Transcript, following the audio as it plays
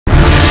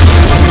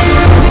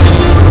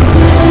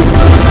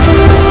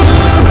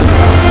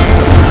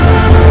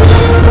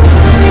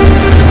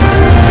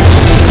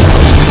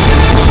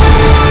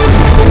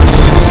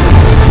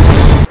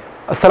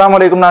अस्सलाम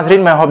वालेकुम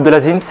नाज़रीन, मैं हूं अब्दुल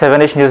अजीम।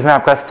 7H न्यूज़ में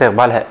आपका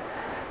इस्तकबाल है।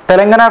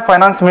 तेलंगाना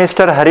फाइनेंस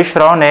मिनिस्टर हरीश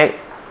राव ने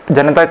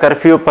जनता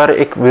कर्फ्यू पर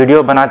एक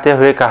वीडियो बनाते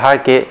हुए कहा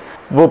कि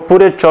वो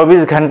पूरे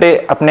 24 घंटे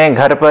अपने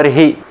घर पर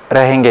ही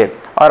रहेंगे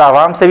और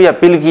आवाम से भी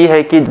अपील की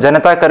है कि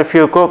जनता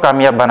कर्फ्यू को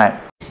कामयाब बनाए।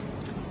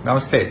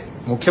 నమస్తే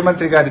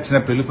ముఖ్యమంత్రి గారు ఇచ్చిన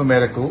పిలుపు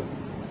మేరకు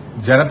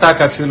జనతా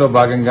కర్ఫ్యూలో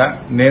భాగంగా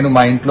నేను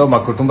మా ఇంట్లో మా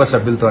కుటుంబ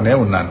సభ్యులతోనే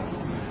ఉన్నాను।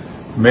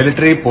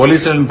 మిలిటరీ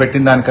పోలీసులను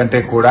పెట్టిన దానికంటే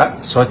కూడా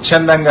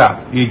స్వచ్ఛందంగా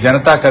ఈ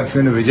జనతా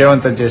కర్ఫ్యూను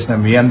విజయవంతం చేసిన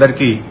మీ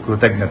అందరికీ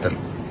కృతజ్ఞతలు।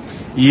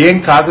 ఏం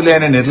కాదులే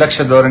అనే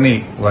నిర్లక్ష్య ధోరణి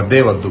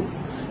వద్దే వద్దు।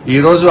 ఈ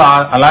రోజు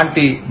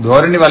అలాంటి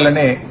ధోరణి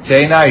వల్లనే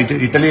చైనా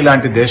ఇటలీ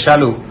లాంటి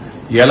దేశాలు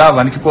ఎలా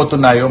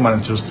వణికిపోతున్నాయో మనం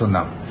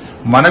చూస్తున్నాం।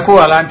 మనకు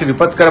అలాంటి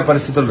విపత్కర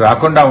పరిస్థితులు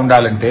రాకుండా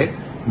ఉండాలంటే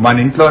మన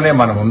ఇంట్లోనే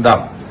మనం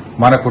ఉందాం,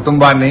 మన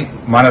కుటుంబాన్ని,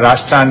 మన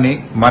రాష్ట్రాన్ని,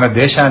 మన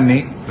దేశాన్ని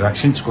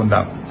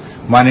రక్షించుకుందాం।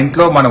 మన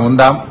ఇంట్లో మనం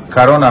ఉందాం,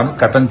 కరోనాను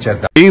ఖతం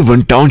చేద్దాం।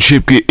 A1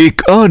 टाउनशिप की एक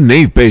और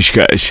नई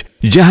पेशकश।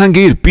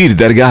 जहांगीर पीर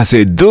दरगाह से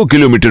 2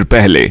 किलोमीटर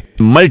पहले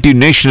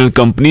मल्टीनेशनल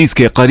कंपनीज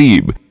के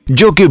करीब,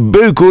 जो कि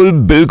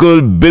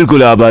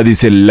बिल्कुल आबादी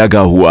से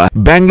लगा हुआ,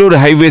 बेंगलुरु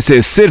हाईवे से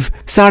सिर्फ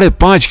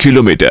 5.5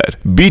 किलोमीटर,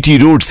 बीटी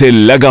रोड से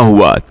लगा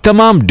हुआ,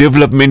 तमाम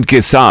डेवलपमेंट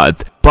के साथ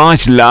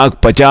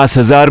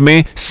 5,50,000 में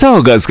 100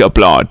 गज का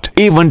प्लॉट।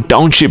 A1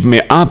 टाउनशिप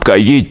में आपका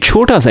ये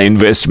छोटा सा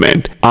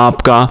इन्वेस्टमेंट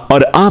आपका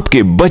और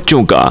आपके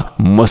बच्चों का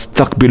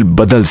मुस्तकबिल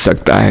बदल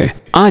सकता है।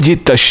 आज ही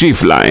तशरीफ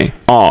लाएं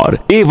और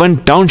A1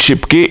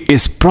 टाउनशिप के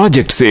इस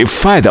प्रोजेक्ट से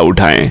फायदा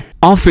उठाएं।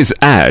 Office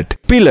at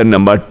pillar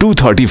number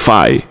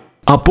 235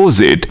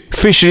 opposite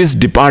fisheries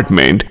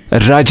department,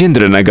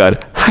 Rajendra Nagar,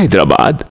 Hyderabad.